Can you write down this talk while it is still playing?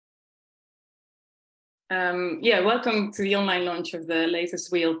Welcome to the online launch of the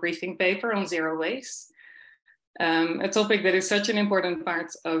latest WEAll briefing paper on zero waste, a topic that is such an important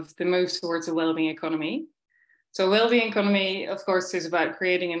part of the move towards a wellbeing economy. So wellbeing economy, of course, is about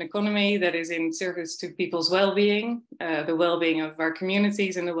creating an economy that is in service to people's well-being, the well-being of our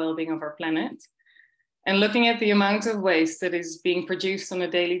communities and the well-being of our planet. And looking at the amount of waste that is being produced on a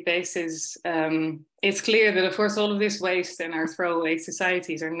daily basis, it's clear that, of course, all of this waste and our throwaway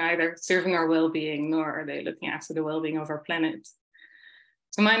societies are neither serving our well-being nor are they looking after the well-being of our planet.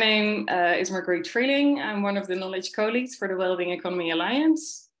 So my name is Marguerite Freeling. I'm one of the knowledge co-leads for the Wellbeing Economy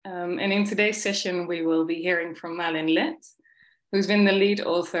Alliance. And in today's session, we will be hearing from Malin Leth, who's been the lead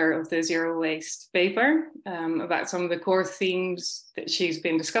author of the Zero Waste paper, about some of the core themes that she's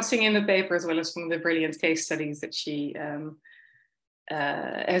been discussing in the paper, as well as some of the brilliant case studies that she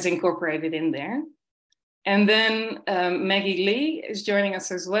has incorporated in there. And then Maggie Lee is joining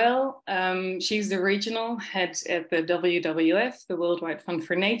us as well. She's the regional head at the WWF, the Worldwide Fund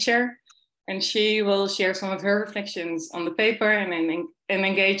for Nature, and she will share some of her reflections on the paper and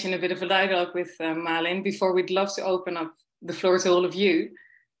engage in a bit of a dialogue with Malin. Before, we'd love to open up the floor to all of you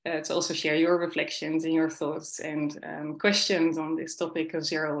to also share your reflections and your thoughts and questions on this topic of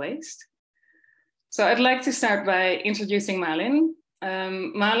zero waste. So I'd like to start by introducing Malin.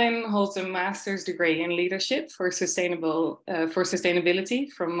 Malin holds a master's degree in leadership for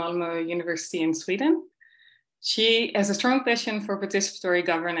sustainability from Malmö University in Sweden. She has a strong passion for participatory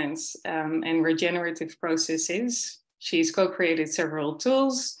governance and regenerative processes. She's co-created several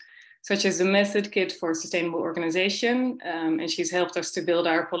tools, such as the method kit for sustainable organization, and she's helped us to build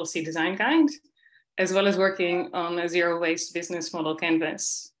our policy design guide, as well as working on a zero waste business model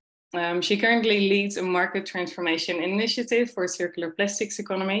canvas. She currently leads a market transformation initiative for circular plastics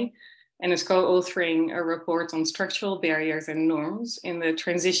economy and is co-authoring a report on structural barriers and norms in the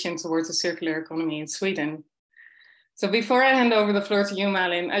transition towards a circular economy in Sweden. So before I hand over the floor to you,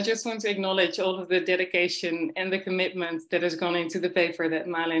 Malin, I just want to acknowledge all of the dedication and the commitment that has gone into the paper that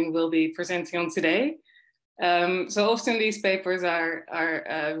Malin will be presenting on today. So often these papers are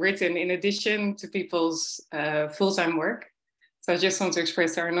written in addition to people's full-time work. So I just want to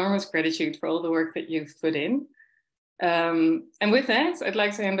express our enormous gratitude for all the work that you've put in. And with that, I'd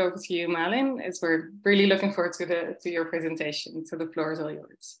like to hand over to you, Malin, as we're really looking forward to your presentation. So the floor is all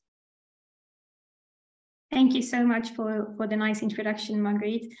yours. Thank you so much for the nice introduction,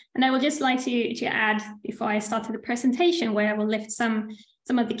 Marguerite. And I would just like to add, before I start the presentation, where I will lift some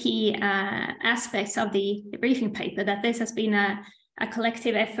of the key aspects of the briefing paper, that this has been a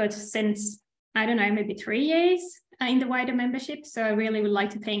collective effort since, I don't know, maybe 3 years in the wider membership. So I really would like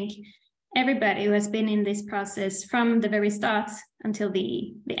to thank everybody who has been in this process from the very start until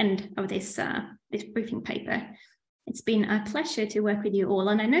the end of this briefing paper. It's been a pleasure to work with you all.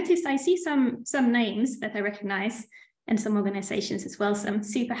 And I noticed I see some names that I recognize and some organizations as well. So I'm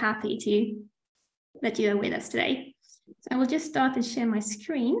super happy that you are with us today. So I will just start and share my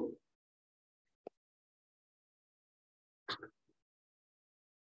screen.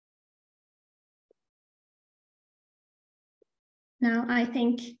 Now I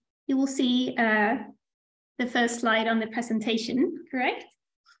think you will see the first slide on the presentation, correct?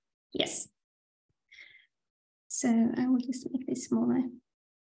 Yes. So I will just make this smaller.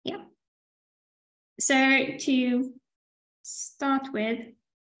 Yeah. So to start with,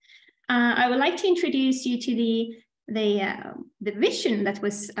 I would like to introduce you to the vision that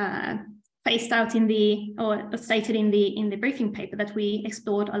was phased out or stated in the briefing paper that we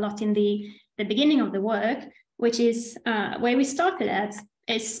explored a lot in the beginning of the work, which is where we started at,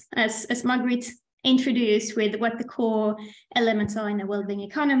 is as Marguerite introduced, with what the core elements are in a wellbeing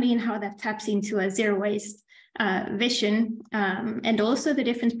economy and how that taps into a zero waste vision, and also the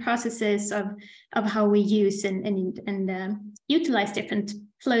different processes of how we use and utilize different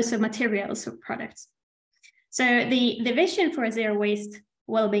flows of materials or products. So the vision for a zero waste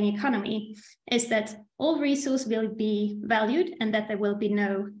wellbeing economy is that all resources will be valued and that there will be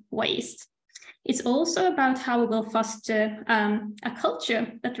no waste. It's also about how we will foster a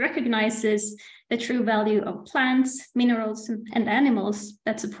culture that recognizes the true value of plants, minerals, and animals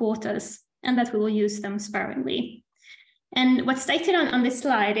that support us, and that we will use them sparingly. And what's stated on this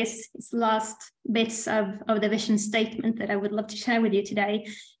slide is last bits of the vision statement that I would love to share with you today.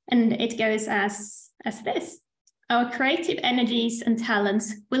 And it goes as this: our creative energies and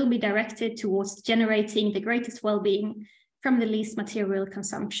talents will be directed towards generating the greatest well-being from the least material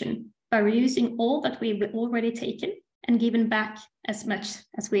consumption by reusing all that we've already taken and given back as much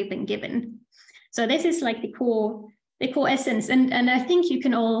as we've been given. So this is like the core essence. And I think you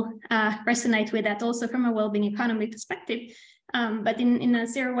can all resonate with that also from a wellbeing economy perspective. But in a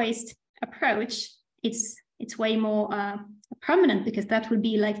zero waste approach, it's way more prominent, because that would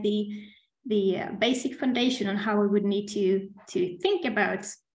be like the basic foundation on how we would need to think about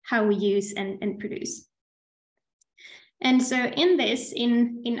how we use and produce. And so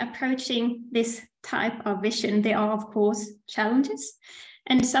in approaching this type of vision, there are, of course, challenges.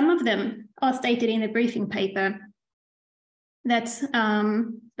 And some of them are stated in the briefing paper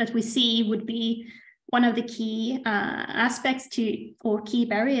that we see would be one of the key aspects or key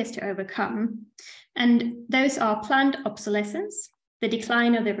barriers to overcome. And those are planned obsolescence, the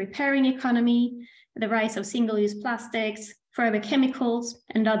decline of the repairing economy, the rise of single-use plastics, forever chemicals,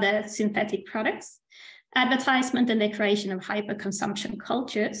 and other synthetic products, advertisement and the creation of hyper-consumption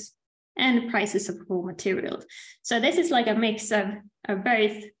cultures, and prices of raw materials. So this is like a mix of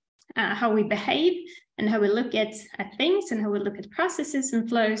both how we behave and how we look at things and how we look at processes and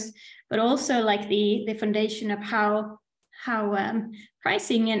flows, but also like the foundation of how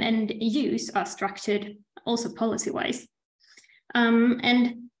pricing and use are structured, also policy-wise.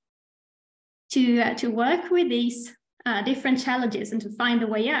 And to work with these different challenges and to find a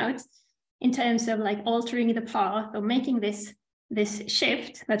way out in terms of like altering the path or making this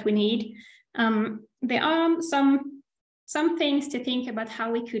shift that we need, there are some things to think about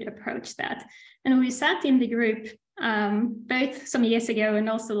how we could approach that. And we sat in the group both some years ago and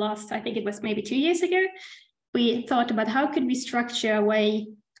also last, I think it was maybe 2 years ago, we thought about how could we structure a way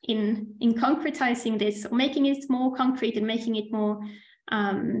in concretizing this, or making it more concrete and making it more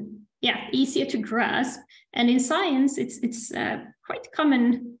easier to grasp. And in science, it's quite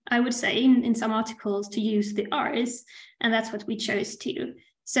common, I would say, in some articles to use the R's, and that's what we chose to.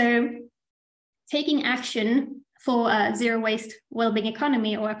 So taking action for a zero waste wellbeing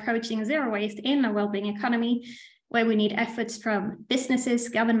economy, or approaching zero waste in a wellbeing economy, where we need efforts from businesses,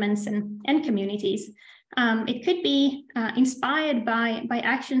 governments, and communities. It could be inspired by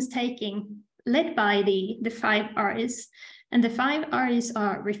actions led by the 5 R's. And the 5 R's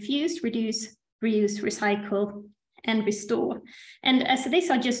are refuse, reduce, reuse, recycle, and restore. And as these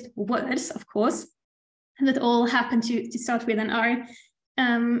are just words, of course, that all happen to start with an R,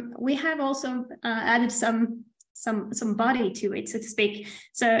 we have also added some body to it, so to speak.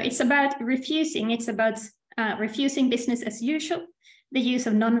 So it's about refusing. It's about refusing business as usual, the use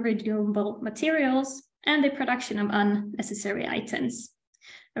of non-renewable materials, and the production of unnecessary items.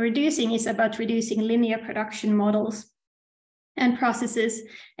 Reducing is about reducing linear production models and processes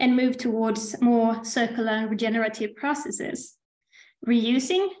and move towards more circular and regenerative processes.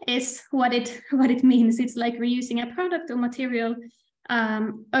 Reusing is what it means. It's like reusing a product or material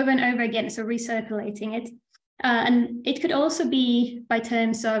over and over again, so recirculating it. And it could also be by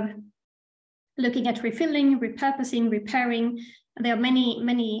terms of looking at refilling, repurposing, repairing. There are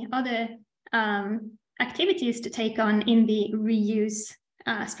many other activities to take on in the reuse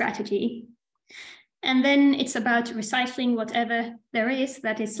strategy. And then it's about recycling whatever there is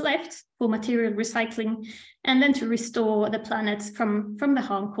that is left for material recycling, and then to restore the planet from the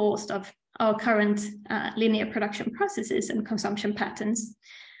harm caused of our current linear production processes and consumption patterns.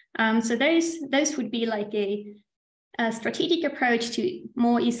 So those would be like a strategic approach to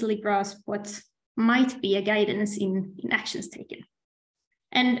more easily grasp what might be a guidance in actions taken.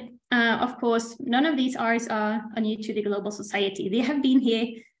 And of course, none of these R's are new to the global society. They have been here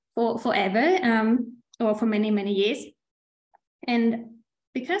for forever, or for many years. And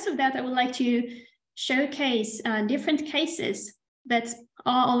because of that, I would like to showcase different cases that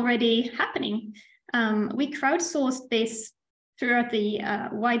are already happening. We crowdsourced this throughout the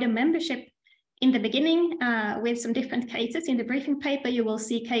wider membership in the beginning with some different cases. In the briefing paper, you will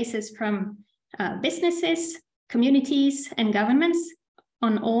see cases from businesses, communities, and governments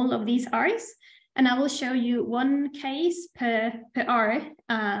on all of these R's. And I will show you one case per R.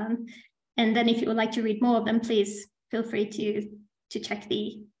 And then if you would like to read more of them, please feel free to check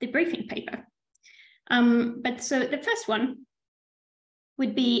the briefing paper. But so the first one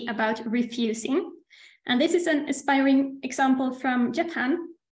would be about refusing. And this is an inspiring example from Japan,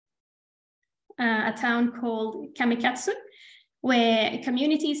 a town called Kamikatsu, where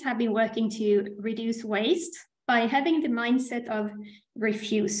communities have been working to reduce waste by having the mindset of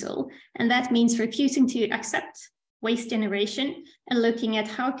refusal. And that means refusing to accept waste generation and looking at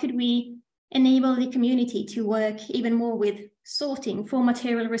how could we enable the community to work even more with sorting for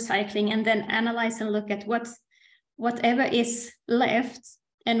material recycling, and then analyze and look at whatever is left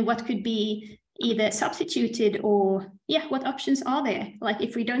and what could be either substituted or what options are there. Like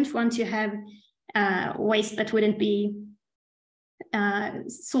if we don't want to have waste that wouldn't be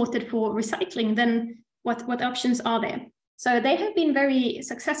sorted for recycling, then what options are there? So they have been very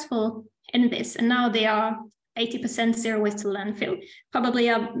successful in this, and now they are 80% zero waste to landfill. Probably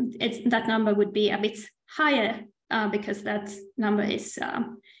that number would be a bit higher because that number is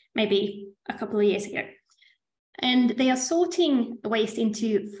maybe a couple of years ago. And they are sorting waste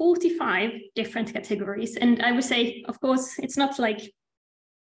into 45 different categories. And I would say, of course, it's not like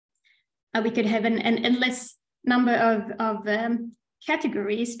we could have an endless number of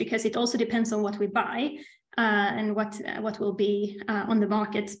categories, because it also depends on what we buy and what will be on the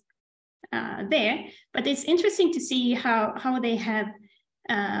market there. But it's interesting to see how they have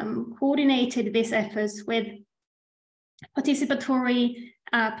coordinated these efforts with participatory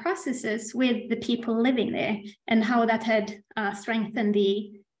processes with the people living there, and how that had strengthened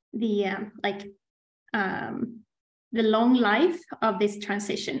the long life of this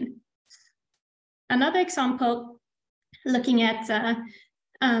transition. Another example, looking at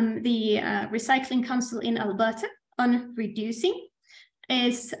the Recycling Council in Alberta on reducing,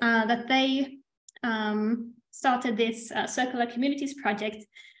 is that they started this Circular Communities project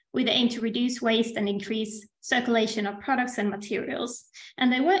with the aim to reduce waste and increase circulation of products and materials.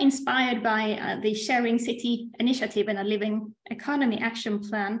 And they were inspired by the Sharing City Initiative and a Living Economy Action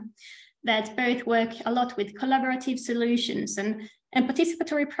Plan that both work a lot with collaborative solutions and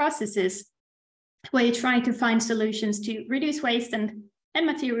participatory processes, where you try to find solutions to reduce waste and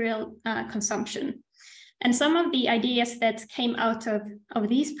material consumption. And some of the ideas that came out of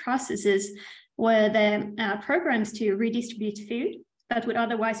these processes were the programs to redistribute food that would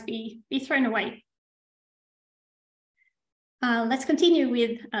otherwise be thrown away. Let's continue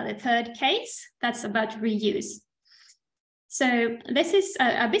with the third case. That's about reuse. So this is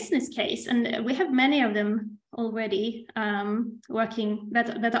a business case, and we have many of them already working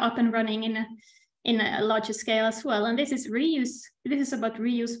that are up and running in a larger scale as well. And this is reuse. This is about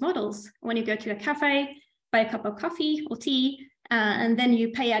reuse models. When you go to a cafe, buy a cup of coffee or tea, and then you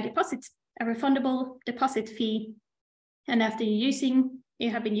pay a deposit, a refundable deposit fee. And after you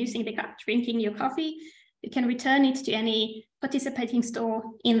have been using the cup, drinking your coffee, you can return it to any participating store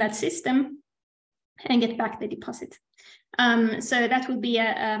in that system and get back the deposit. So that would be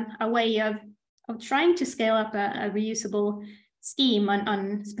a way of trying to scale up a reusable scheme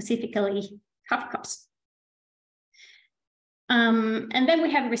on specifically coffee cups. And then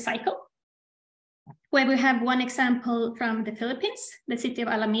we have recycle, where we have one example from the Philippines, the city of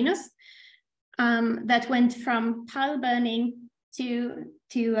Alaminos, that went from pile burning to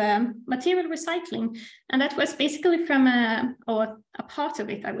material recycling. And that was basically from a part of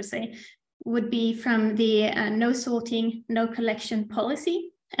it, I would say, would be from the no sorting, no collection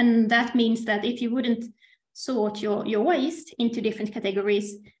policy. And that means that if you wouldn't sort your waste into different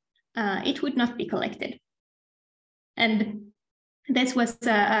categories, it would not be collected. And this was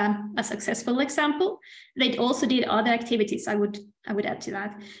a successful example. They also did other activities, I would add to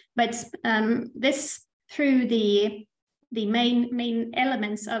that. But this, through the main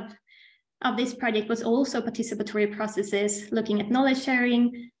elements of this project, was also participatory processes, looking at knowledge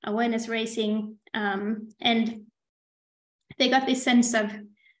sharing, awareness raising, and they got this sense of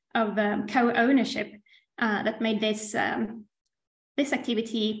co-ownership that made this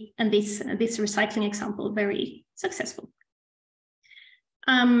activity and this recycling example very successful.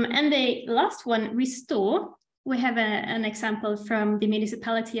 And the last one, restore. We have an example from the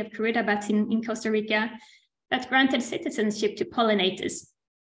municipality of Curridabat in Costa Rica that granted citizenship to pollinators.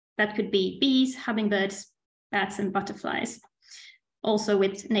 That could be bees, hummingbirds, bats, and butterflies, also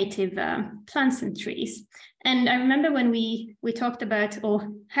with native plants and trees. And I remember when we talked about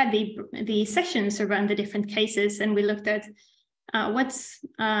or had the sessions around the different cases, and we looked at what's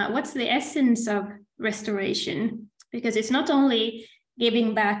the essence of restoration, because it's not only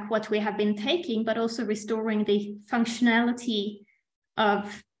giving back what we have been taking, but also restoring the functionality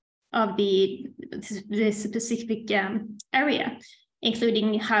of the specific area,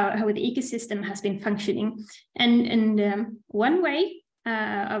 including how the ecosystem has been functioning. And one way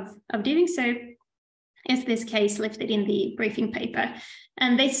of doing so is this case lifted in the briefing paper.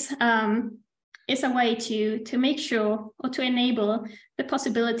 And this is a way to make sure or to enable the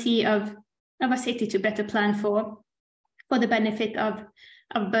possibility of a city to better plan for the benefit of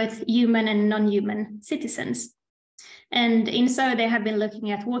both human and non-human citizens. And in so they have been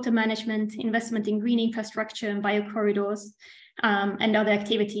looking at water management, investment in green infrastructure and biocorridors, and other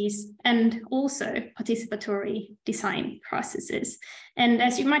activities, and also participatory design processes. And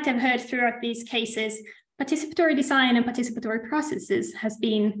as you might have heard throughout these cases, participatory design and participatory processes has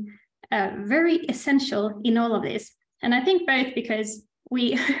been very essential in all of this. And I think both because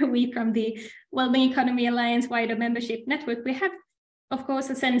we from the Wellbeing Economy Alliance wider membership network, we have, of course,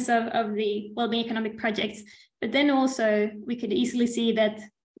 a sense of the Wellbeing Economic projects, but then also we could easily see that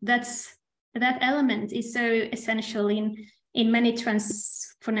that's that element is so essential in many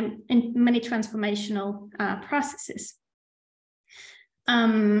transformational processes.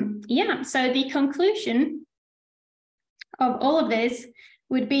 So the conclusion of all of this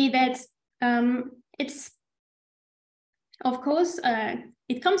would be that it's, of course,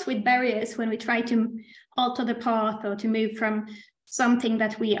 it comes with barriers when we try to alter the path or to move from something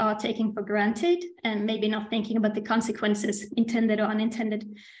that we are taking for granted and maybe not thinking about the consequences, intended or unintended.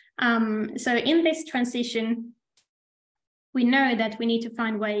 So in this transition, we know that we need to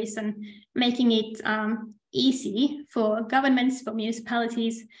find ways and making it easy for governments, for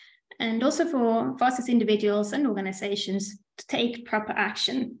municipalities, and also for us as individuals and organizations to take proper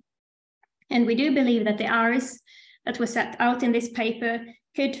action. And we do believe that the hours that were set out in this paper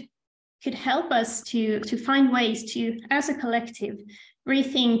could help us to find ways to, as a collective,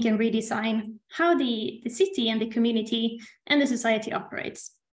 rethink and redesign how the city and the community and the society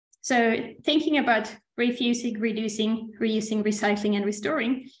operates. So thinking about refusing, reducing, reusing, recycling, and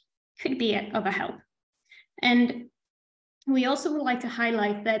restoring could be of a help. And we also would like to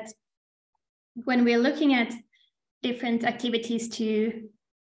highlight that when we're looking at different activities to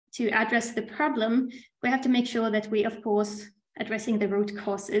address the problem, we have to make sure that we, of course, addressing the root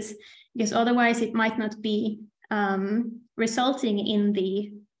causes, because otherwise it might not be resulting in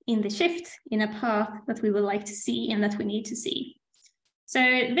the shift in a path that we would like to see and that we need to see. So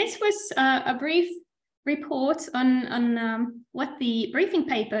this was a brief report on what the briefing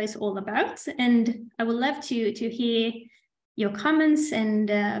paper is all about, and I would love to hear your comments, and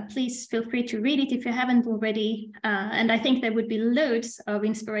please feel free to read it if you haven't already. And I think there would be loads of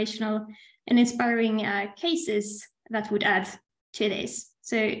inspirational and inspiring cases that would add to this.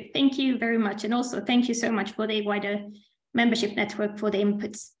 So thank you very much, and also thank you so much for the wider membership network for the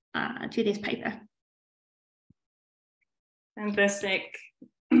inputs to this paper. Fantastic.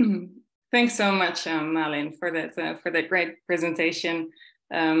 Thanks so much, Malin, for that great presentation.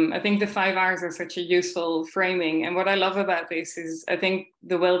 I think the 5 hours are such a useful framing. And what I love about this is I think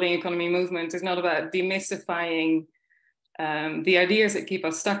the Wellbeing Economy movement is not about demystifying the ideas that keep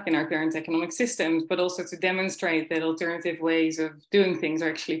us stuck in our current economic systems, but also to demonstrate that alternative ways of doing things are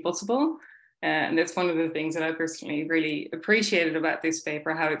actually possible. And that's one of the things that I personally really appreciated about this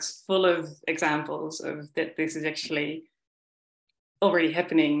paper, how it's full of examples of that this is actually already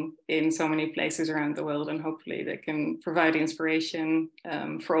happening in so many places around the world, and hopefully that can provide inspiration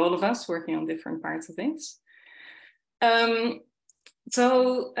for all of us working on different parts of things. I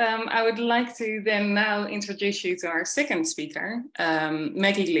would like to then now introduce you to our second speaker,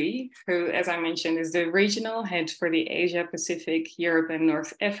 Maggie Lee, who, as I mentioned, is the regional head for the Asia Pacific, Europe and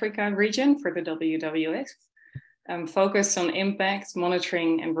North Africa region for the WWF, focused on impact,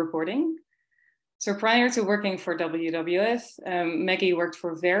 monitoring and reporting. So prior to working for WWF, Maggie worked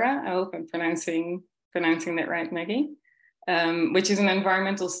for Vera. I hope I'm pronouncing that right, Maggie, which is an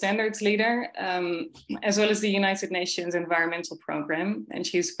environmental standards leader, as well as the United Nations Environmental Programme. And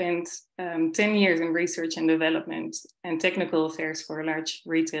she spent 10 years in research and development and technical affairs for large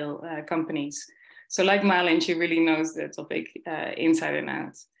retail companies. So like Malin, she really knows the topic inside and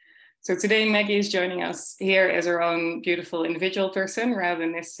out. So today, Maggie is joining us here as her own beautiful individual person, rather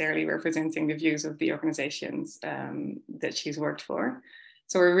than necessarily representing the views of the organizations that she's worked for.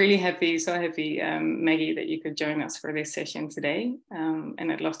 So we're really happy, Maggie, that you could join us for this session today.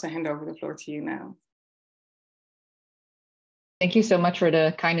 And I'd love to hand over the floor to you now. Thank you so much for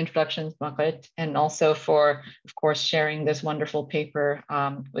the kind introductions, Margaret, and also for, of course, sharing this wonderful paper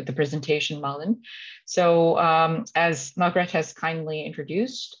with the presentation, Malin. So as Margaret has kindly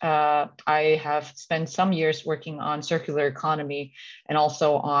introduced, I have spent some years working on circular economy and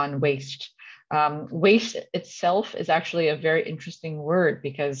also on waste. Waste itself is actually a very interesting word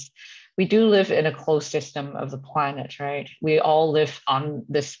because we do live in a closed system of the planet, right? We all live on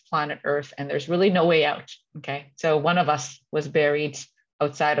this planet Earth and there's really no way out, okay? So one of us was buried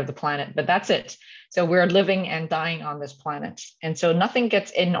outside of the planet, but that's it. So we're living and dying on this planet. And so nothing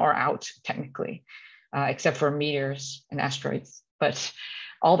gets in or out technically, except for meteors and asteroids. But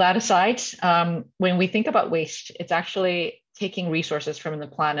all that aside, when we think about waste, it's actually taking resources from the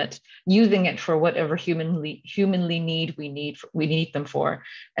planet, using it for whatever humanly we need them for,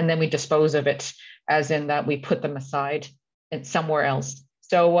 and then we dispose of it, as in that we put them aside and somewhere else.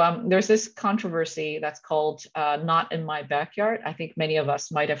 So there's this controversy that's called "not in my backyard." I think many of us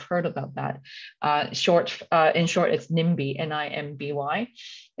might have heard about that. In short, it's NIMBY, N-I-M-B-Y.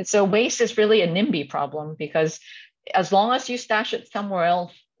 And so waste is really a NIMBY problem because as long as you stash it somewhere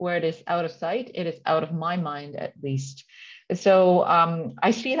else where it is out of sight, it is out of my mind at least. So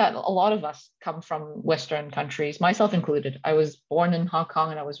I see that a lot of us come from Western countries, myself included. I was born in Hong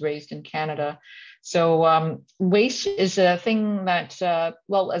Kong and I was raised in Canada. So waste is a thing that,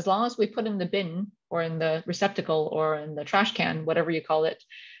 well, as long as we put in the bin or in the receptacle or in the trash can, whatever you call it,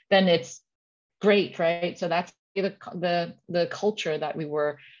 then it's great, right? So that's the culture that we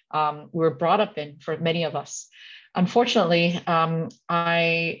were brought up in for many of us. Unfortunately,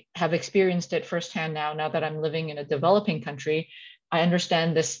 I have experienced it firsthand now that I'm living in a developing country. I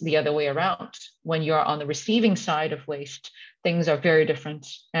understand this the other way around. When you're on the receiving side of waste, things are very different,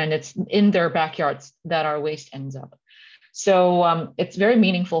 and it's in their backyards that our waste ends up. So it's very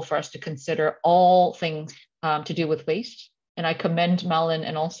meaningful for us to consider all things to do with waste. And I commend Malin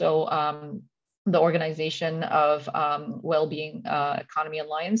and also the organization of Wellbeing Economy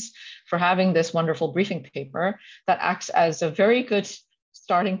Alliance for having this wonderful briefing paper that acts as a very good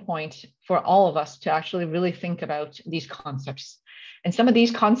starting point for all of us to actually really think about these concepts. And some of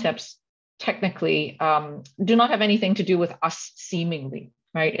these concepts technically do not have anything to do with us seemingly,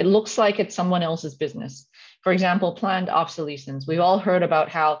 right? It looks like it's someone else's business. For example, planned obsolescence. We've all heard about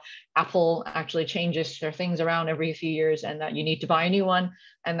how Apple actually changes their things around every few years and that you need to buy a new one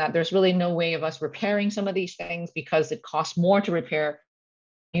and that there's really no way of us repairing some of these things because it costs more to repair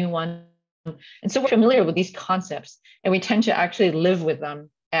a new one. And so we're familiar with these concepts and we tend to actually live with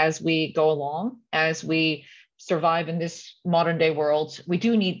them as we go along, as we survive in this modern day world. We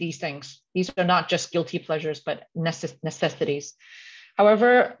do need these things. These are not just guilty pleasures, but necessities.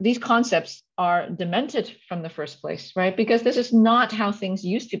 However, these concepts are demented from the first place, right? Because this is not how things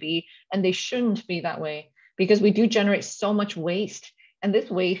used to be, and they shouldn't be that way because we do generate so much waste. And this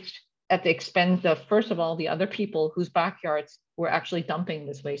waste at the expense of, first of all, the other people whose backyards we're actually dumping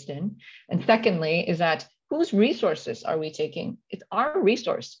this waste in. And secondly, is that whose resources are we taking? It's our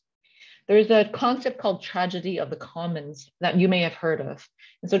resource. There's a concept called tragedy of the commons that you may have heard of.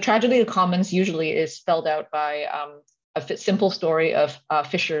 And so tragedy of the commons usually is spelled out by a simple story of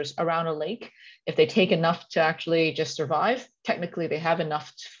fishers around a lake. If they take enough to actually just survive, technically they have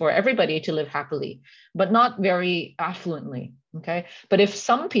enough for everybody to live happily, but not very affluently, okay? But if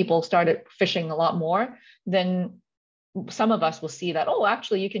some people started fishing a lot more, then some of us will see that, oh,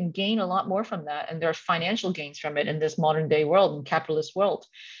 actually you can gain a lot more from that. And there are financial gains from it in this modern day world and capitalist world.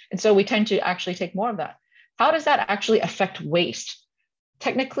 And so we tend to actually take more of that. How does that actually affect waste?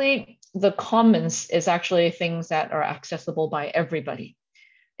 Technically, the commons is actually things that are accessible by everybody,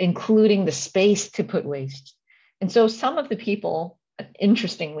 including the space to put waste. And so some of the people,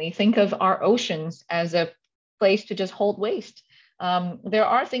 interestingly, think of our oceans as a place to just hold waste. There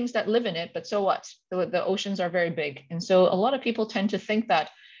are things that live in it, but so what? The oceans are very big. And so a lot of people tend to think that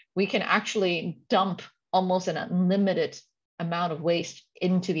we can actually dump almost an unlimited amount of waste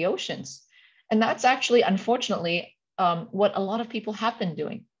into the oceans. And that's actually, unfortunately, what a lot of people have been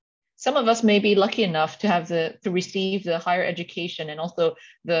doing. Some of us may be lucky enough to have to receive the higher education and also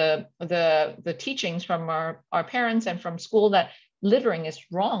the teachings from our parents and from school that littering is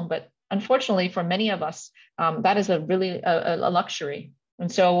wrong. But unfortunately, for many of us, that is a luxury.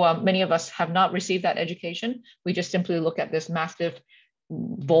 And so many of us have not received that education. We just simply look at this massive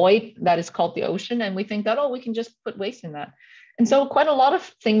void that is called the ocean, and we think that, oh, we can just put waste in that. And so quite a lot of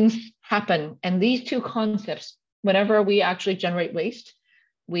things happen. And these two concepts, whenever we actually generate waste,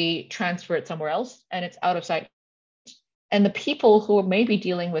 we transfer it somewhere else and it's out of sight. And the people who may be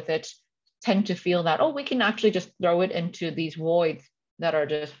dealing with it tend to feel that, oh, we can actually just throw it into these voids that are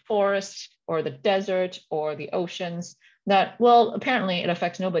just forests or the desert or the oceans that, well, apparently it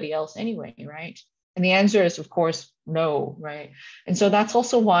affects nobody else anyway, right? And the answer is, of course, no, right? And so that's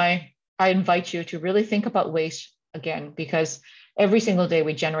also why I invite you to really think about waste again, because every single day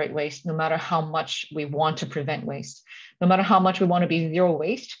we generate waste, no matter how much we want to prevent waste, no matter how much we want to be zero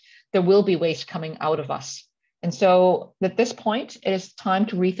waste, there will be waste coming out of us. And so at this point, it is time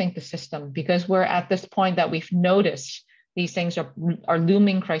to rethink the system, because we're at this point that we've noticed these things are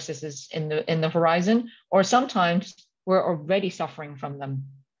looming crises in the horizon, or sometimes we're already suffering from them.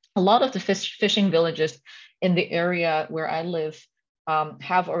 A lot of the fishing villages in the area where I live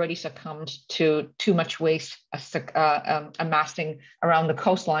have already succumbed to too much waste amassing around the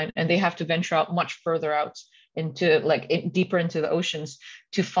coastline, and they have to venture out much further out into deeper into the oceans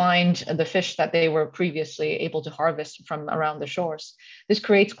to find the fish that they were previously able to harvest from around the shores. This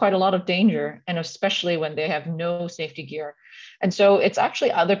creates quite a lot of danger, and especially when they have no safety gear. And so it's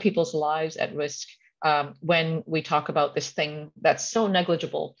actually other people's lives at risk when we talk about this thing that's so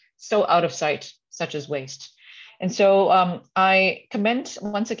negligible, so out of sight, such as waste. And so I commend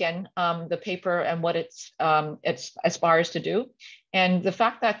once again the paper and what it aspires to do. And the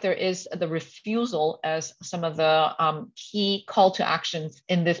fact that there is the refusal as some of the key call to actions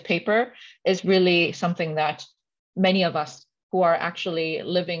in this paper is really something that many of us who are actually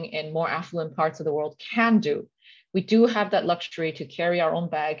living in more affluent parts of the world can do. We do have that luxury to carry our own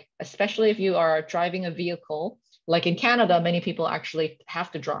bag, especially if you are driving a vehicle. Like in Canada, many people actually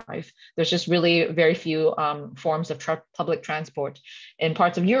have to drive. There's just really very few forms of public transport. In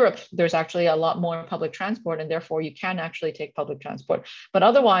parts of Europe, there's actually a lot more public transport, and therefore you can actually take public transport. But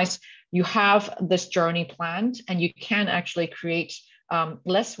otherwise, you have this journey planned, and you can actually create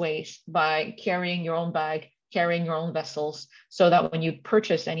less waste by carrying your own bag, carrying your own vessels, so that when you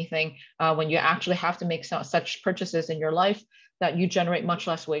purchase anything, when you actually have to make such purchases in your life, that you generate much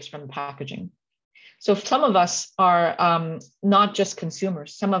less waste from packaging. So some of us are not just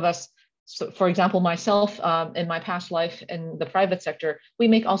consumers. Some of us, so for example, myself, in my past life in the private sector, we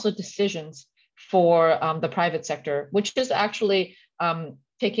make also decisions for the private sector, which is actually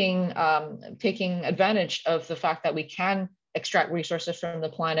taking advantage of the fact that we can extract resources from the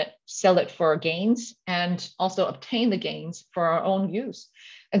planet, sell it for gains, and also obtain the gains for our own use.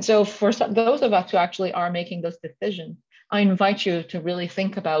 And so for those of us who actually are making those decisions, I invite you to really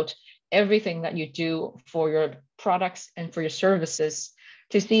think about everything that you do for your products and for your services,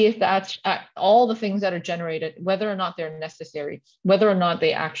 to see if that's all the things that are generated, whether or not they're necessary, whether or not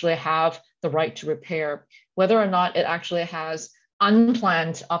they actually have the right to repair, whether or not it actually has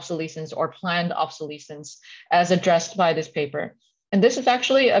unplanned obsolescence or planned obsolescence as addressed by this paper. And this is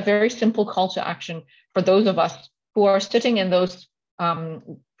actually a very simple call to action for those of us who are sitting in those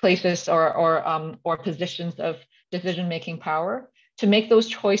places or positions of decision-making power, to make those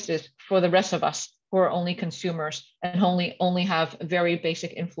choices for the rest of us who are only consumers and only have very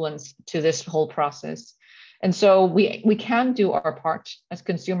basic influence to this whole process. And so we can do our part as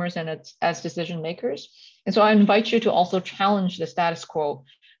consumers and as decision makers. And so I invite you to also challenge the status quo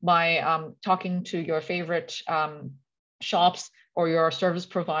by talking to your favorite shops or your service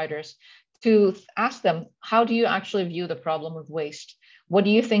providers, to ask them, how do you actually view the problem of waste? What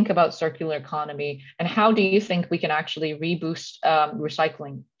do you think about circular economy? And how do you think we can actually reboost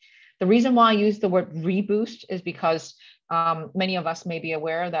recycling? The reason why I use the word reboost is because many of us may be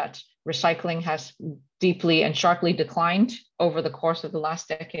aware that recycling has deeply and sharply declined over the course of the last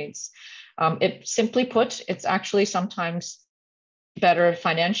decades. It simply put, it's actually sometimes better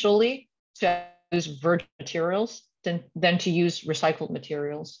financially to use virgin materials than to use recycled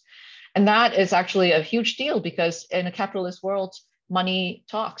materials. And that is actually a huge deal, because in a capitalist world, money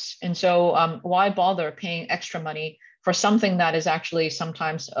talks. And so why bother paying extra money for something that is actually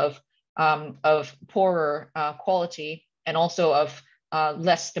sometimes of poorer quality, and also of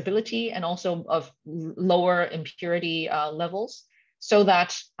less stability, and also of lower impurity levels, so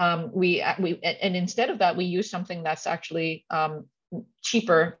that we instead of that, we use something that's actually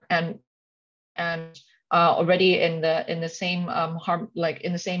cheaper and already in the same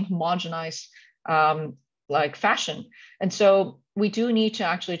homogenized fashion. And so we do need to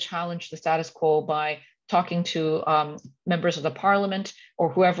actually challenge the status quo by talking to members of the parliament or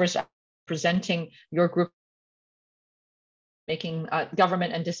whoever's presenting your group, making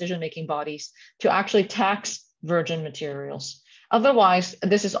government and decision-making bodies, to actually tax virgin materials. Otherwise,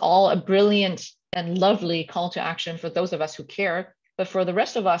 this is all a brilliant and lovely call to action for those of us who care, but for the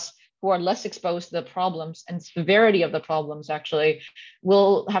rest of us who are less exposed to the problems and severity of the problems, actually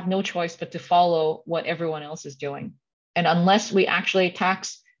will have no choice but to follow what everyone else is doing. And unless we actually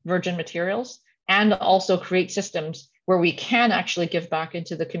tax virgin materials and also create systems where we can actually give back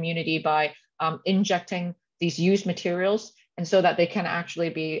into the community by injecting these used materials, and so that they can actually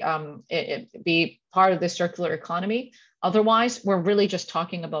be part of the circular economy, otherwise we're really just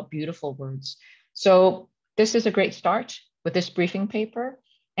talking about beautiful words. So this is a great start with this briefing paper.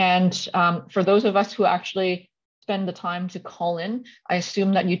 And for those of us who actually spend the time to call in, I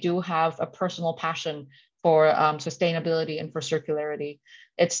assume that you do have a personal passion for sustainability and for circularity.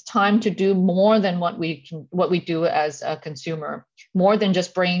 It's time to do more than what we do as a consumer, more than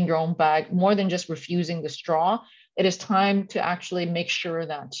just bringing your own bag, more than just refusing the straw. It is time to actually make sure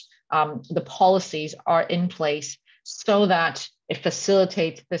that the policies are in place so that it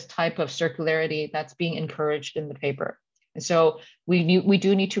facilitates this type of circularity that's being encouraged in the paper. And so we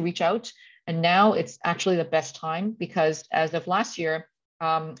do need to reach out. And now it's actually the best time, because as of last year,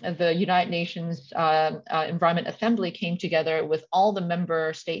 the United Nations Environment Assembly came together with all the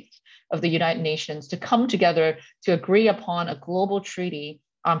member states of the United Nations to come together to agree upon a global treaty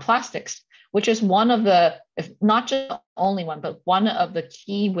on plastics, which is one of the, if not just the only one, but one of the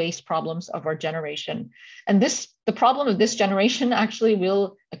key waste problems of our generation. And the problem of this generation actually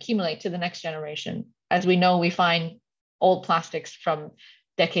will accumulate to the next generation. As we know, we find old plastics from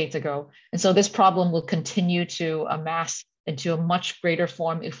decades ago. And so this problem will continue to amass into a much greater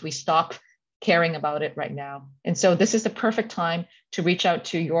form if we stop caring about it right now. And so this is the perfect time to reach out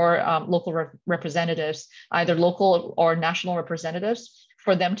to your local representatives, either local or national representatives,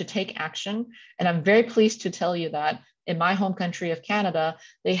 for them to take action. And I'm very pleased to tell you that in my home country of Canada,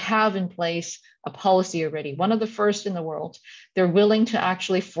 they have in place a policy already, one of the first in the world. They're willing to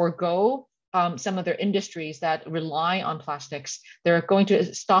actually forego some of their industries that rely on plastics. They're going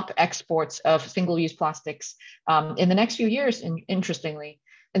to stop exports of single-use plastics in the next few years, interestingly.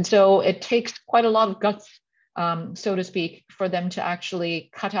 And so it takes quite a lot of guts, so to speak, for them to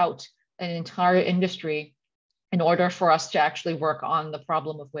actually cut out an entire industry in order for us to actually work on the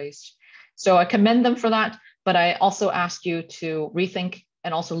problem of waste. So I commend them for that, but I also ask you to rethink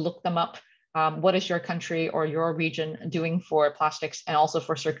and also look them up. What is your country or your region doing for plastics and also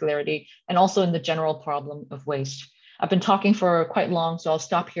for circularity and also in the general problem of waste? I've been talking for quite long, so I'll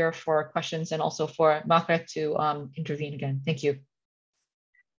stop here for questions and also for Margaret to intervene again. Thank you.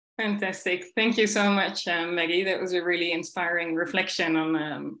 Fantastic. Thank you so much, Maggie. That was a really inspiring reflection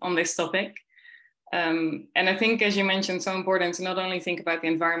on this topic. And I think, as you mentioned, so important to not only think about the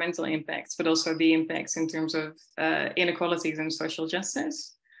environmental impacts, but also the impacts in terms of inequalities and social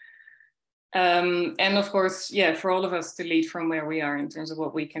justice. And of course, yeah, for all of us to lead from where we are in terms of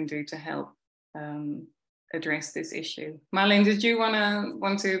what we can do to help address this issue. Malin, did you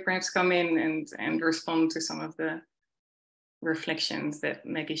want to perhaps come in and respond to some of the reflections that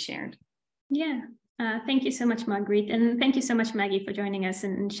Maggie shared? Yeah, thank you so much, Margaret, and thank you so much, Maggie, for joining us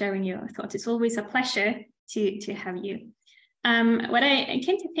and sharing your thoughts. It's always a pleasure to have you. What I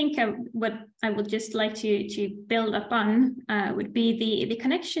came to think of, what I would just like to build upon would be the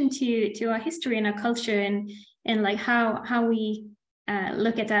connection to our history and our culture and like how we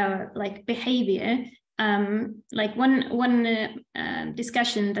look at our like behavior. Like one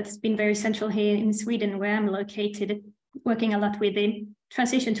discussion that's been very central here in Sweden, where I'm located, working a lot with the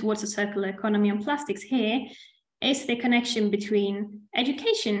transition towards a circular economy on plastics here, is the connection between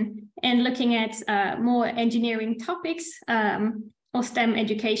education and looking at more engineering topics or STEM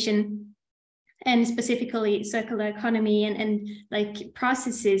education, and specifically circular economy and like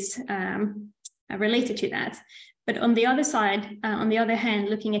processes related to that. But on the other side, on the other hand,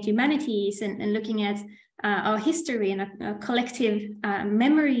 looking at humanities and looking at our history and our collective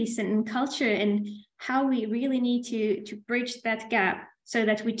memories and culture, and how we really need to bridge that gap so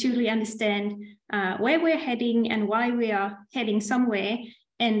that we truly understand where we're heading and why we are heading somewhere,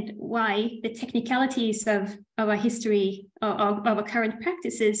 and why the technicalities of our history or of our current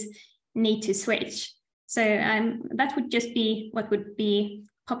practices need to switch. So that would just be what would be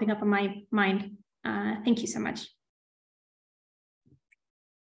popping up on my mind. Thank you so much.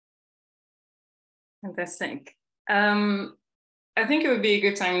 Fantastic. I think it would be a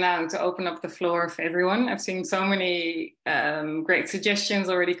good time now to open up the floor for everyone. I've seen so many great suggestions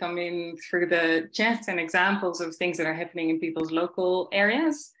already come in through the chat and examples of things that are happening in people's local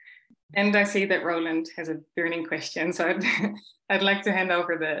areas. And I see that Roland has a burning question, so I'd like to hand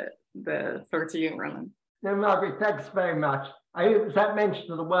over the floor to you, Roland. No, Margaret, thanks very much. It was that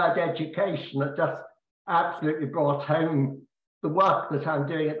mention of the word education that just absolutely brought home the work that I'm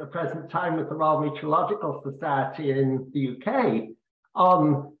doing at the present time with the Royal Meteorological Society in the UK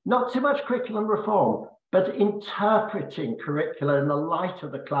on not so much curriculum reform, but interpreting curricula in the light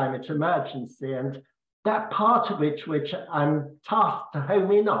of the climate emergency. And that part of it which I'm tasked to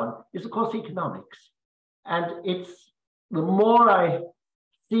home in on is, of course, economics. And it's the more I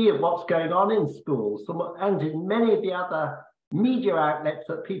see of what's going on in schools and in many of the other media outlets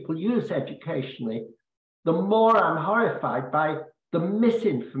that people use educationally, the more I'm horrified by the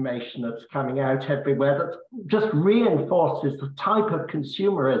misinformation that's coming out everywhere that just reinforces the type of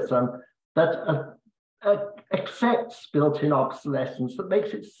consumerism that accepts built-in obsolescence, that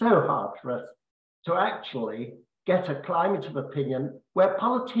makes it so hard for us to actually get a climate of opinion where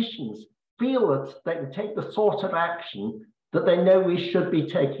politicians feel that they can take the sort of action that they know we should be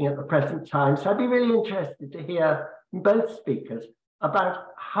taking at the present time. So I'd be really interested to hear from both speakers about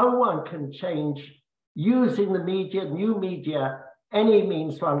how one can change using the media, new media, any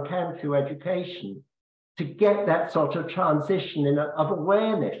means one can through education, to get that sort of transition of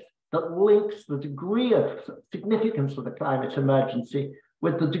awareness that links the degree of significance of the climate emergency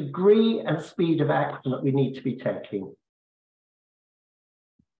with the degree and speed of action that we need to be taking.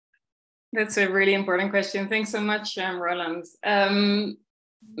 That's a really important question. Thanks so much, Roland.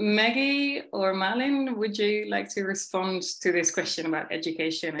 Maggie or Malin, would you like to respond to this question about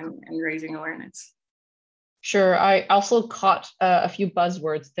education and raising awareness? Sure. I also caught a few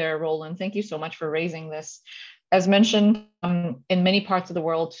buzzwords there, Roland. Thank you so much for raising this. As mentioned, in many parts of the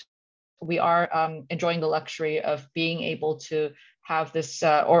world, we are enjoying the luxury of being able to have this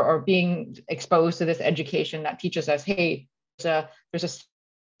or being exposed to this education that teaches us, hey, there's a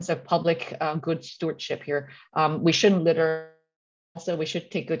sense of public good stewardship here. We shouldn't litter. Also, we should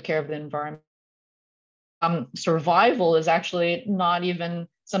take good care of the environment. Survival is actually not even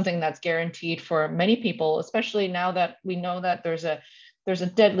something that's guaranteed for many people, especially now that we know that there's a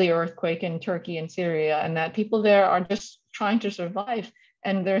deadly earthquake in Turkey and Syria, and that people there are just trying to survive.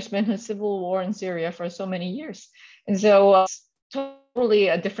 And there's been a civil war in Syria for so many years. And so totally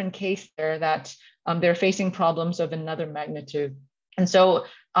a different case there, that they're facing problems of another magnitude. And so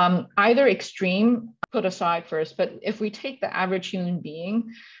either extreme put aside first, but if we take the average human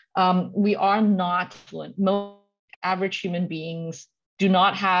being, we are not fluent. Most average human beings do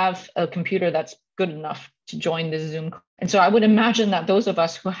not have a computer that's good enough to join the Zoom. And so I would imagine that those of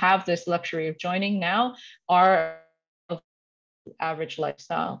us who have this luxury of joining now are of average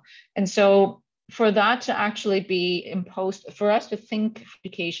lifestyle. And so for that to actually be imposed, for us to think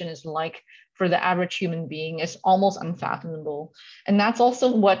education is like for the average human being is almost unfathomable. And that's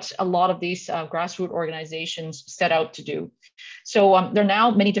also what a lot of these grassroots organizations set out to do. So there are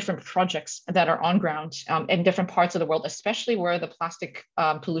now many different projects that are on ground in different parts of the world, especially where the plastic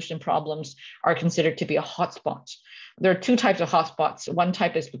pollution problems are considered to be a hotspot. There are two types of hotspots. One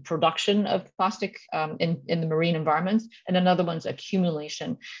type is the production of plastic in the marine environments, and another one's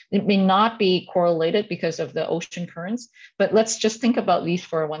accumulation. It may not be correlated because of the ocean currents, but let's just think about these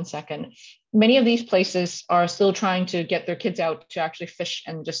for 1 second. Many of these places are still trying to get their kids out to actually fish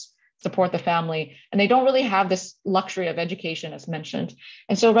and just support the family. And they don't really have this luxury of education as mentioned.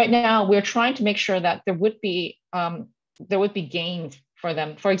 And so right now we're trying to make sure that there would be gains for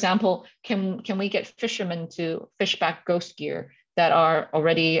them. For example, can we get fishermen to fish back ghost gear that are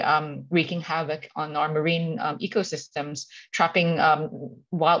already wreaking havoc on our marine ecosystems, trapping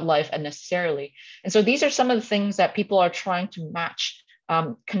wildlife unnecessarily? And so these are some of the things that people are trying to match,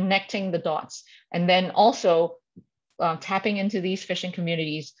 connecting the dots, and then also tapping into these fishing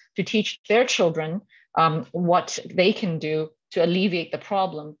communities to teach their children what they can do to alleviate the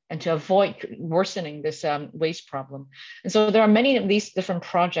problem and to avoid worsening this waste problem. And so there are many of these different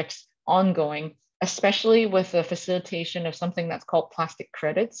projects ongoing, especially with the facilitation of something that's called plastic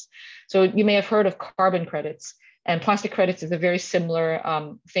credits. So you may have heard of carbon credits, and plastic credits is a very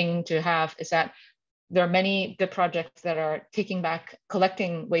similar thing to have, is that there are many good projects that are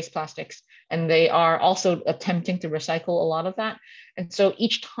collecting waste plastics, and they are also attempting to recycle a lot of that. And so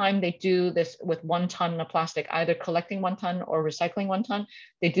each time they do this with 1 ton of plastic, either collecting 1 ton or recycling 1 ton,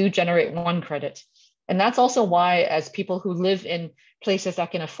 they do generate 1 credit. And that's also why, as people who live in places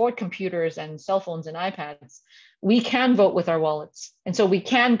that can afford computers and cell phones and iPads, we can vote with our wallets. And so we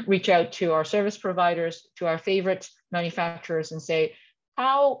can reach out to our service providers, to our favorite manufacturers, and say,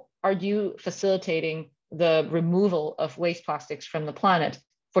 how are you facilitating the removal of waste plastics from the planet?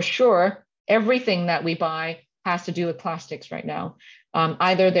 For sure, everything that we buy has to do with plastics right now.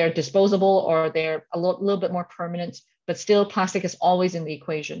 Either they're disposable or they're a little bit more permanent, but still plastic is always in the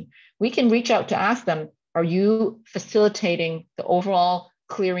equation. We can reach out to ask them, are you facilitating the overall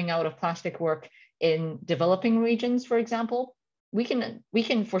clearing out of plastic work in developing regions, for example? We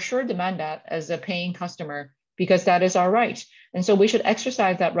can for sure demand that as a paying customer, because that is our right. And so we should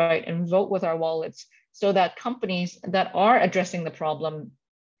exercise that right and vote with our wallets, so that companies that are addressing the problem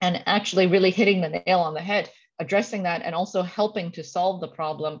and actually really hitting the nail on the head, addressing that and also helping to solve the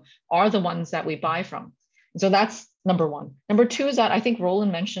problem, are the ones that we buy from. And so that's number one. Number two is that I think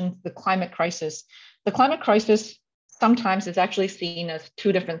Roland mentioned the climate crisis. The climate crisis sometimes is actually seen as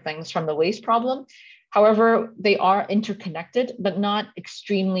two different things from the waste problem. However, they are interconnected, but not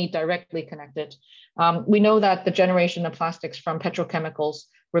extremely directly connected. We know that the generation of plastics from petrochemicals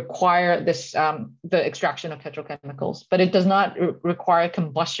require this, the extraction of petrochemicals, but it does not require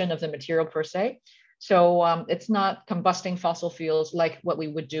combustion of the material per se. So it's not combusting fossil fuels like what we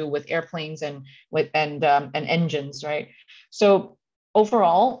would do with airplanes and engines, right? So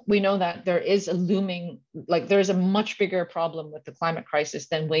overall, we know that there is a looming, there's a much bigger problem with the climate crisis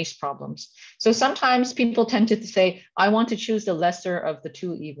than waste problems. So sometimes people tend to say, I want to choose the lesser of the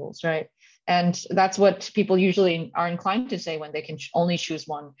two evils, right? And that's what people usually are inclined to say when they can only choose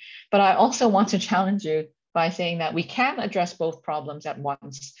one. But I also want to challenge you by saying that we can address both problems at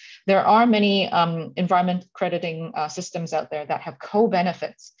once. There are many environment crediting systems out there that have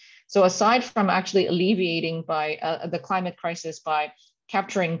co-benefits. So aside from actually alleviating by the climate crisis by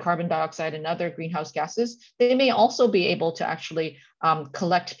capturing carbon dioxide and other greenhouse gases, they may also be able to actually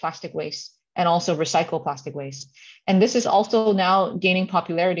collect plastic waste and also recycle plastic waste. And this is also now gaining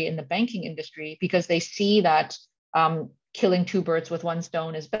popularity in the banking industry because they see that killing two birds with one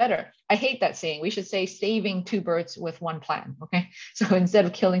stone is better. I hate that saying. We should say saving two birds with one plan, okay? So instead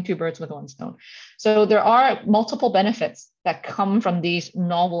of killing two birds with one stone. So there are multiple benefits that come from these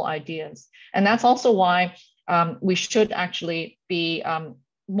novel ideas. And that's also why we should actually be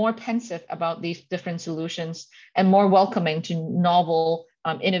more pensive about these different solutions and more welcoming to novel,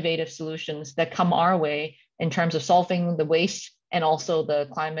 innovative solutions that come our way in terms of solving the waste and also the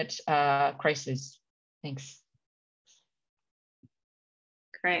climate crisis. Thanks.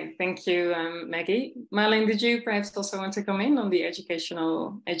 Great, thank you, Maggie. Malin, did you perhaps also want to come in on the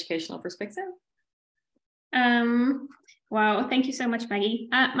educational perspective? Wow, thank you so much, Maggie.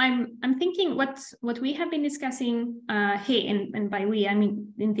 I'm thinking what we have been discussing here, and by we, I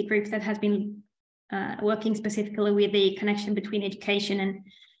mean in the group that has been working specifically with the connection between education and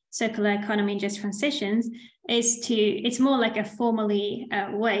circular economy and just transitions, it's more like a formally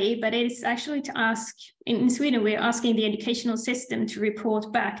way, but it's actually to ask, in Sweden, we're asking the educational system to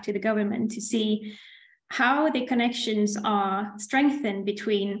report back to the government to see how the connections are strengthened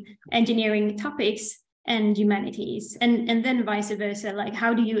between engineering topics and humanities, and then vice versa. Like,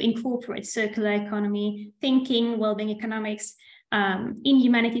 how do you incorporate circular economy thinking, well-being economics in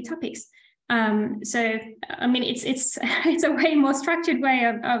humanity topics? So I mean, it's a way more structured way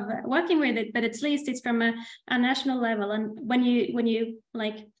of working with it, but at least it's from a national level. And when you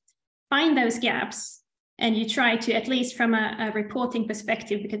like find those gaps and you try to, at least from a reporting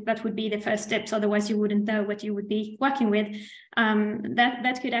perspective, because that would be the first steps, otherwise you wouldn't know what you would be working with,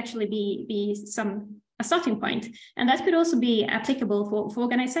 that could actually be a starting point. And that could also be applicable for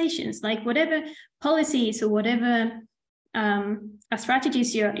organizations, like whatever policies or whatever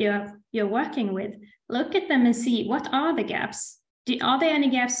strategies you're working with, look at them and see what are the gaps. Are there any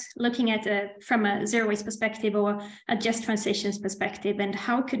gaps looking at from a zero waste perspective or a just transitions perspective, and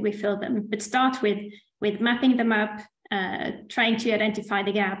how could we fill them? But start with mapping them up, trying to identify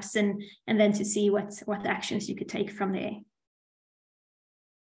the gaps, and then to see what actions you could take from there.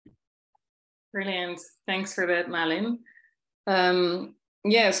 Brilliant. Thanks for that, Malin.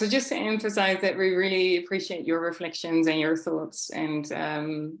 Yeah, so just to emphasize that we really appreciate your reflections and your thoughts, and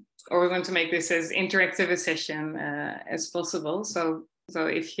we want to make this as interactive a session as possible. So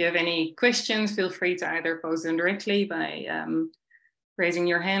if you have any questions, feel free to either pose them directly by raising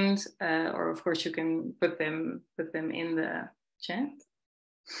your hand, or of course you can put them in the chat.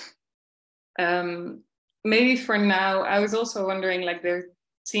 Maybe for now, I was also wondering, like, there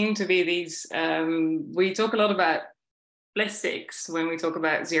seem to be these, we talk a lot about plastics when we talk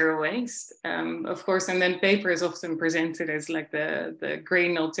about zero waste, of course, and then paper is often presented as like the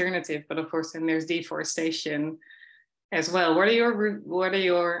green alternative, but of course then there's deforestation as well. What are your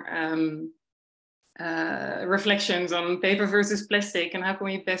reflections on paper versus plastic, and how can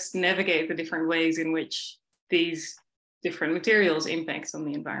we best navigate the different ways in which these different materials impact on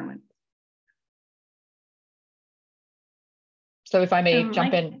the environment? So if I may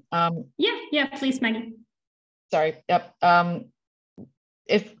jump in. Yeah, please, Maggie. Sorry. Yep.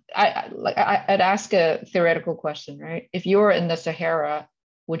 If I'd ask a theoretical question, right? If you're in the Sahara,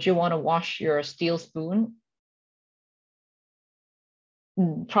 would you want to wash your steel spoon?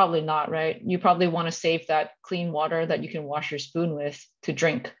 Probably not, right? You probably want to save that clean water that you can wash your spoon with to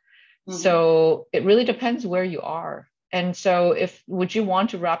drink. Mm-hmm. So it really depends where you are. And so would you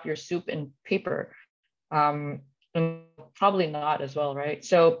want to wrap your soup in paper? Probably not as well, right?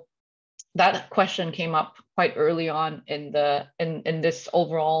 So that question came up quite early on in this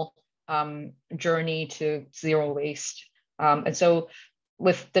overall journey to zero waste. And so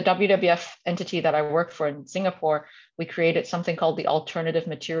with the WWF entity that I work for in Singapore, we created something called the alternative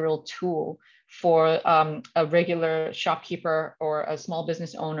material tool for a regular shopkeeper or a small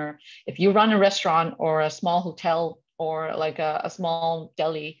business owner. If you run a restaurant or a small hotel or like a small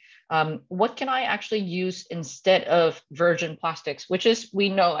deli, what can I actually use instead of virgin plastics, which is,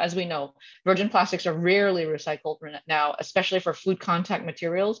 as we know, virgin plastics are rarely recycled now, especially for food contact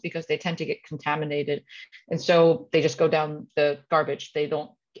materials, because they tend to get contaminated. And so they just go down the garbage. They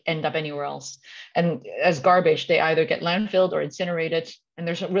don't end up anywhere else. And as garbage, they either get landfilled or incinerated, and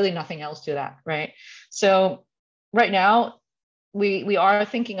there's really nothing else to that, right? So right now, we are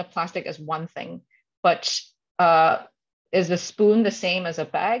thinking of plastic as one thing, but is the spoon the same as a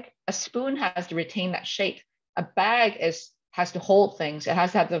bag? A spoon has to retain that shape. A bag has to hold things. It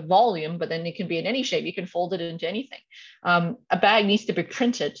has to have the volume, but then it can be in any shape. You can fold it into anything. A bag needs to be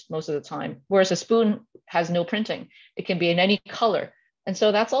printed most of the time, whereas a spoon has no printing. It can be in any color. And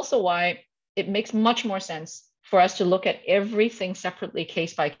so that's also why it makes much more sense for us to look at everything separately,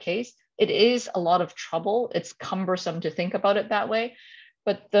 case by case. It is a lot of trouble. It's cumbersome to think about it that way.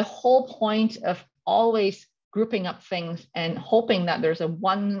 But the whole point of always grouping up things and hoping that there's a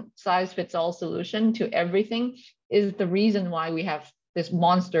one-size-fits-all solution to everything is the reason why we have this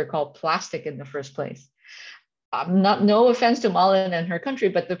monster called plastic in the first place. No offense to Malin and her country,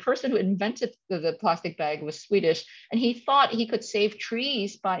 but the person who invented the plastic bag was Swedish, and he thought he could save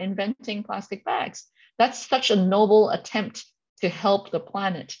trees by inventing plastic bags. That's such a noble attempt to help the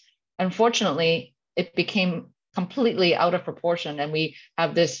planet. Unfortunately, it became completely out of proportion, and we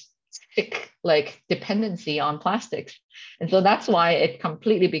have this sick dependency on plastics. And so that's why it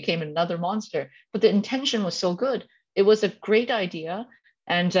completely became another monster. But the intention was so good. It was a great idea.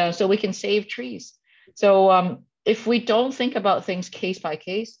 And so we can save trees. So if we don't think about things case by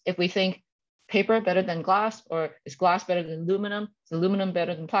case, if we think paper better than glass, or is glass better than aluminum, is aluminum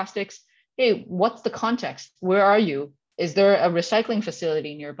better than plastics? Hey, what's the context? Where are you? Is there a recycling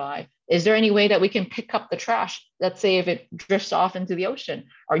facility nearby? Is there any way that we can pick up the trash? Let's say if it drifts off into the ocean.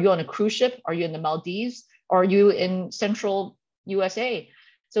 Are you on a cruise ship? Are you in the Maldives? Are you in central USA?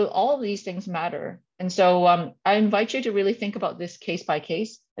 So all of these things matter. And so I invite you to really think about this case by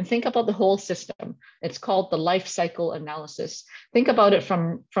case and think about the whole system. It's called the life cycle analysis. Think about it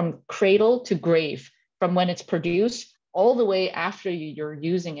from cradle to grave, from when it's produced all the way after you're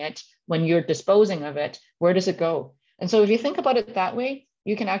using it, when you're disposing of it, where does it go? And so if you think about it that way,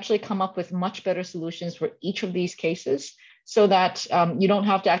 you can actually come up with much better solutions for each of these cases, so that you don't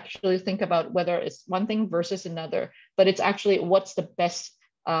have to actually think about whether it's one thing versus another, but it's actually what's the best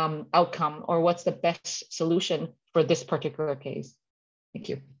outcome, or what's the best solution for this particular case. Thank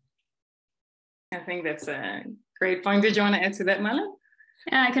you. I think that's a great point. Did you want to add to that, Malin?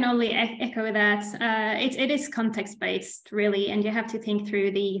 I can only echo that. It is context-based, really, and you have to think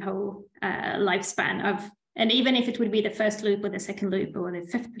through the whole lifespan of, and even if it would be the first loop or the second loop or the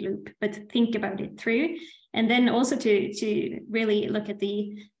fifth loop, but think about it through. And then also to really look at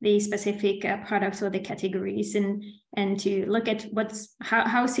the specific products or the categories, and to look at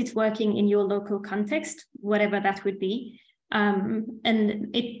how's it working in your local context, whatever that would be. And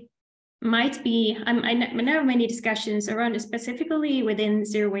it might be, I know many discussions around it, specifically within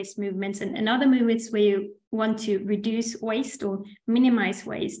zero waste movements and other movements where you want to reduce waste or minimize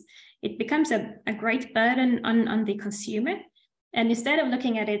waste. It becomes a great burden on the consumer. And instead of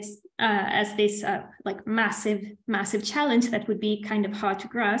looking at it as this massive challenge that would be kind of hard to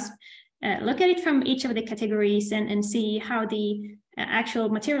grasp, look at it from each of the categories and see how the actual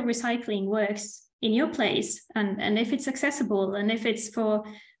material recycling works in your place, and if it's accessible, and if it's for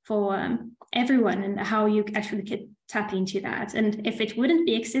everyone, and how you actually could tap into that. And if it wouldn't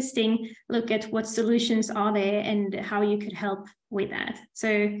be existing, look at what solutions are there and how you could help with that.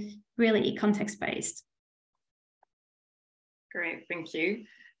 So really context-based. Great, thank you.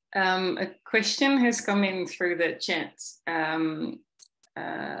 A question has come in through the chat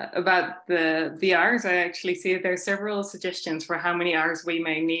about the hours. I actually see that there are several suggestions for how many hours we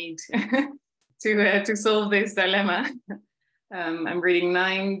may need to solve this dilemma. I'm reading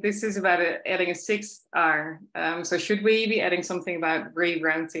 9. This is about adding a 6th hour. So should we be adding something about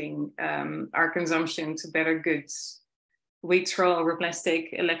rerouting our consumption to better goods? Wheat straw over plastic,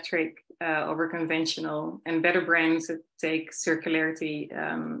 electric over conventional, and better brands that take circularity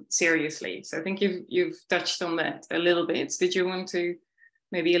seriously. So I think you've touched on that a little bit. Did you want to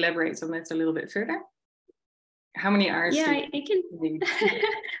maybe elaborate on that a little bit further? How many hours? Yeah, I can.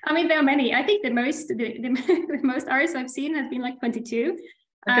 I mean, there are many. I think the most hours I've seen has been like 22.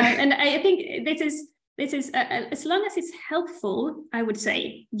 Okay. And I think this is as long as it's helpful, I would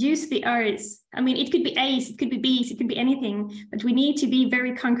say, use the hours. I mean, it could be A's, it could be B's, it could be anything, but we need to be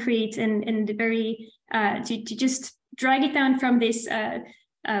very concrete and very to just drag it down from this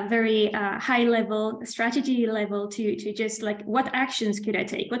very high level strategy level to just like, what actions could I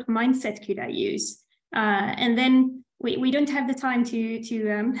take? What mindset could I use? And then we don't have the time to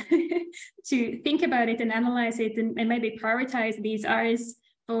to think about it and analyze it and maybe prioritize these hours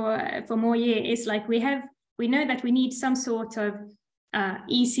for more years. Like we know that we need some sort of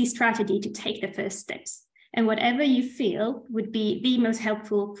easy strategy to take the first steps, and whatever you feel would be the most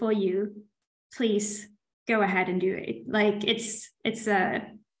helpful for you, please go ahead and do it. Like it's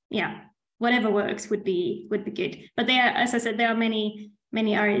yeah, whatever works would be good. But there, as I said, there are many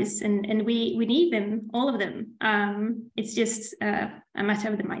areas, and we need them, all of them. It's just a matter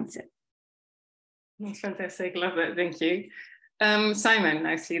of the mindset. That's fantastic. Love it. Thank you. Simon,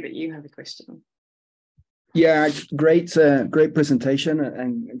 I see that you have a question. Yeah, great presentation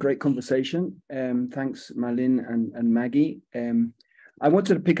and great conversation. Thanks, Malin and Maggie. I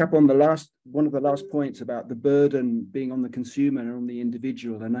wanted to pick up on one of the last points about the burden being on the consumer and on the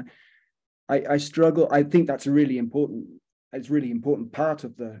individual. And I struggle. I think that's a really important. It's a really important part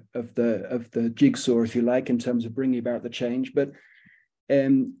of the jigsaw, if you like, in terms of bringing about the change. But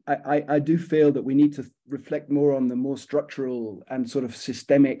I do feel that we need to reflect more on the more structural and sort of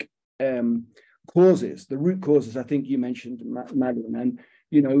systemic causes, the root causes. I think you mentioned, Malin, and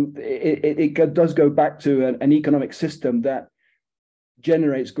it does go back to an economic system that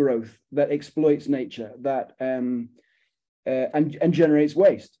generates growth, that exploits nature, that and generates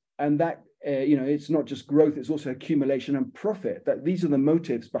waste, and that it's not just growth; it's also accumulation and profit. That these are the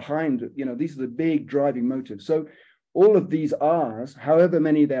motives behind. These are the big driving motives. So all of these R's, however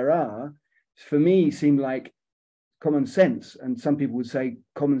many there are, for me seem like common sense. And some people would say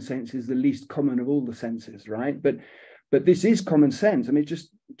common sense is the least common of all the senses, right? But this is common sense. I mean, it's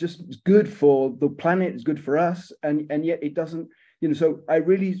just good for the planet, it's good for us, and yet it doesn't. So I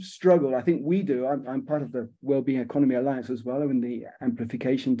really struggle. I think we do. I'm part of the Wellbeing Economy Alliance as well, in the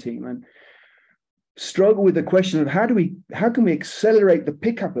amplification team, and struggle with the question of how can we accelerate the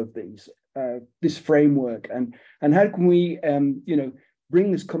pickup of this framework, and how can we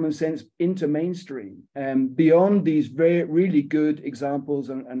bring this common sense into mainstream, beyond these really good examples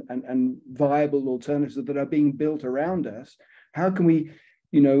and viable alternatives that are being built around us. How can we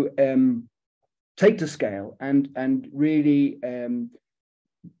take to scale and really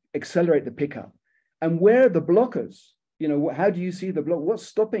accelerate the pickup? And where are the blockers? How do you see the block? What's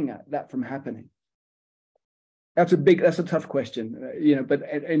stopping that from happening? That's a tough question, but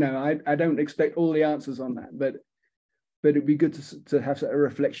I don't expect all the answers on that, but it'd be good to have a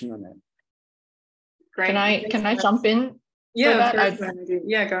reflection on that. Great. Can I jump in? Yeah,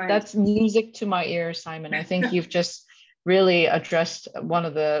 yeah, go ahead. That's music to my ears, Simon. I think you've just really addressed one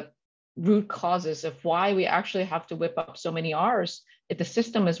of the root causes of why we actually have to whip up so many R's. If the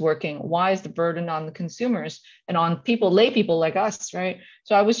system is working, why is the burden on the consumers and on lay people like us, right?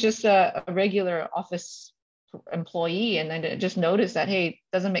 So I was just a regular office employee, and I just noticed that, hey, it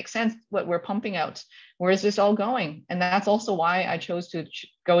doesn't make sense what we're pumping out. Where is this all going? And that's also why I chose to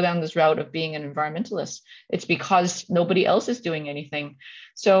go down this route of being an environmentalist. It's because nobody else is doing anything.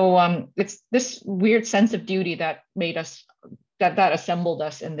 So it's this weird sense of duty that made us, that assembled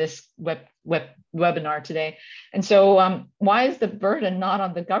us in this webinar today. And so why is the burden not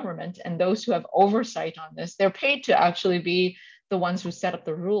on the government and those who have oversight on this? They're paid to actually be the ones who set up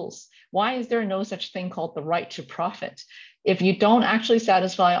the rules. Why is there no such thing called the right to profit? If you don't actually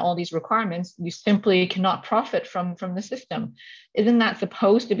satisfy all these requirements, you simply cannot profit from the system. Isn't that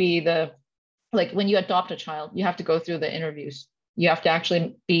supposed to be like when you adopt a child, you have to go through the interviews. You have to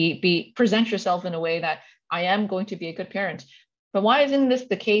actually present yourself in a way that I am going to be a good parent. But why isn't this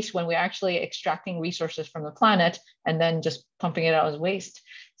the case when we're actually extracting resources from the planet and then just pumping it out as waste?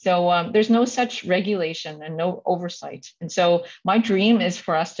 So there's no such regulation and no oversight. And so my dream is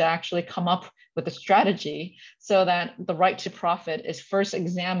for us to actually come up with a strategy so that the right to profit is first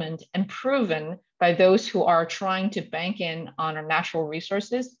examined and proven by those who are trying to bank in on our natural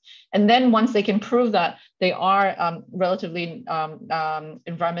resources. And then once they can prove that they are relatively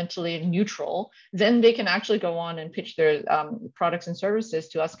environmentally neutral, then they can actually go on and pitch their products and services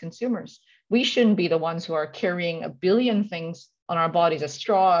to us consumers. We shouldn't be the ones who are carrying a billion things on our bodies, a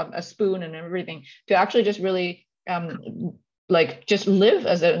straw, a spoon, and everything, to actually just really just live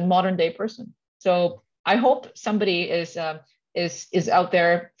as a modern day person. So I hope somebody is out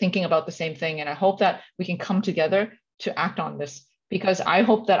there thinking about the same thing, and I hope that we can come together to act on this, because I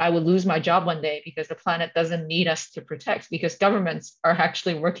hope that I will lose my job one day because the planet doesn't need us to protect, because governments are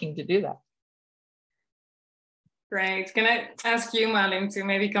actually working to do that. Great. Can I ask you, Malin, to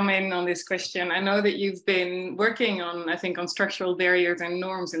maybe come in on this question? I know that you've been working on structural barriers and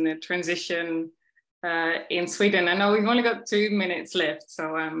norms in the transition in Sweden. I know we've only got 2 minutes left,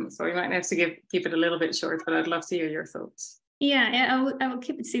 so we might have to keep it a little bit short, but I'd love to hear your thoughts. Yeah, I will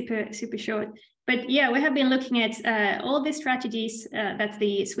keep it super short. But yeah, we have been looking at all the strategies that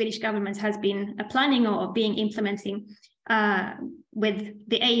the Swedish government has been planning or being implementing with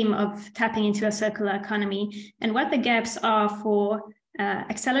the aim of tapping into a circular economy, and what the gaps are for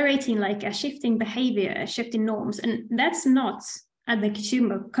accelerating like a shifting behavior, a shift in norms. And that's not at the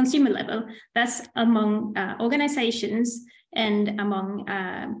consumer level, that's among organizations and among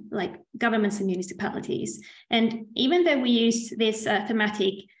like governments and municipalities. And even though we use this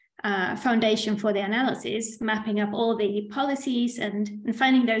thematic foundation for the analysis, mapping up all the policies and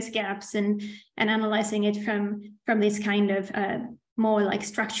finding those gaps and analyzing it from this kind of more like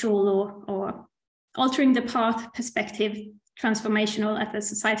structural or altering the path perspective, transformational at the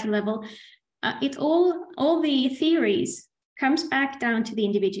societal level, all the theories comes back down to the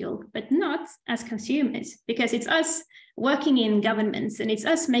individual, but not as consumers, because it's us working in governments, and it's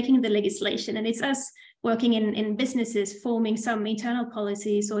us making the legislation, and it's us working in businesses, forming some internal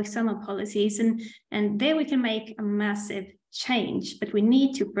policies or external policies, and there we can make a massive change, but we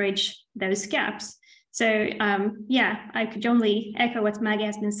need to bridge those gaps. So yeah, I could only echo what Maggie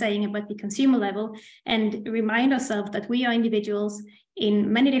has been saying about the consumer level, and remind ourselves that we are individuals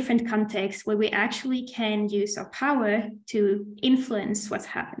in many different contexts where we actually can use our power to influence what's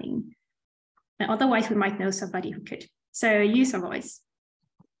happening. And otherwise, we might know somebody who could. So use our voice.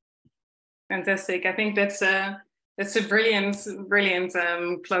 Fantastic. I think that's a brilliant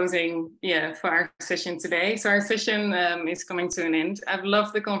closing, for our session today. So our session is coming to an end. I've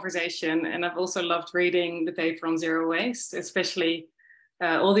loved the conversation, and I've also loved reading the paper on zero waste, especially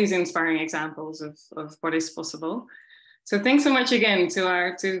all these inspiring examples of what is possible. So thanks so much again to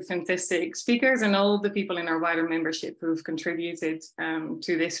our two fantastic speakers and all the people in our wider membership who've contributed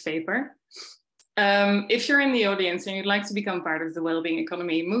to this paper. If you're in the audience and you'd like to become part of the Wellbeing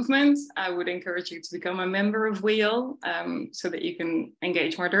Economy movement, I would encourage you to become a member of WEAll so that you can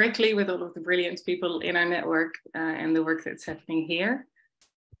engage more directly with all of the brilliant people in our network and the work that's happening here.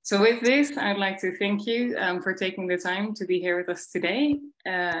 So with this, I'd like to thank you for taking the time to be here with us today.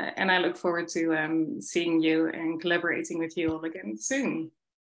 And I look forward to seeing you and collaborating with you all again soon.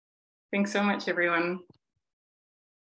 Thanks so much, everyone.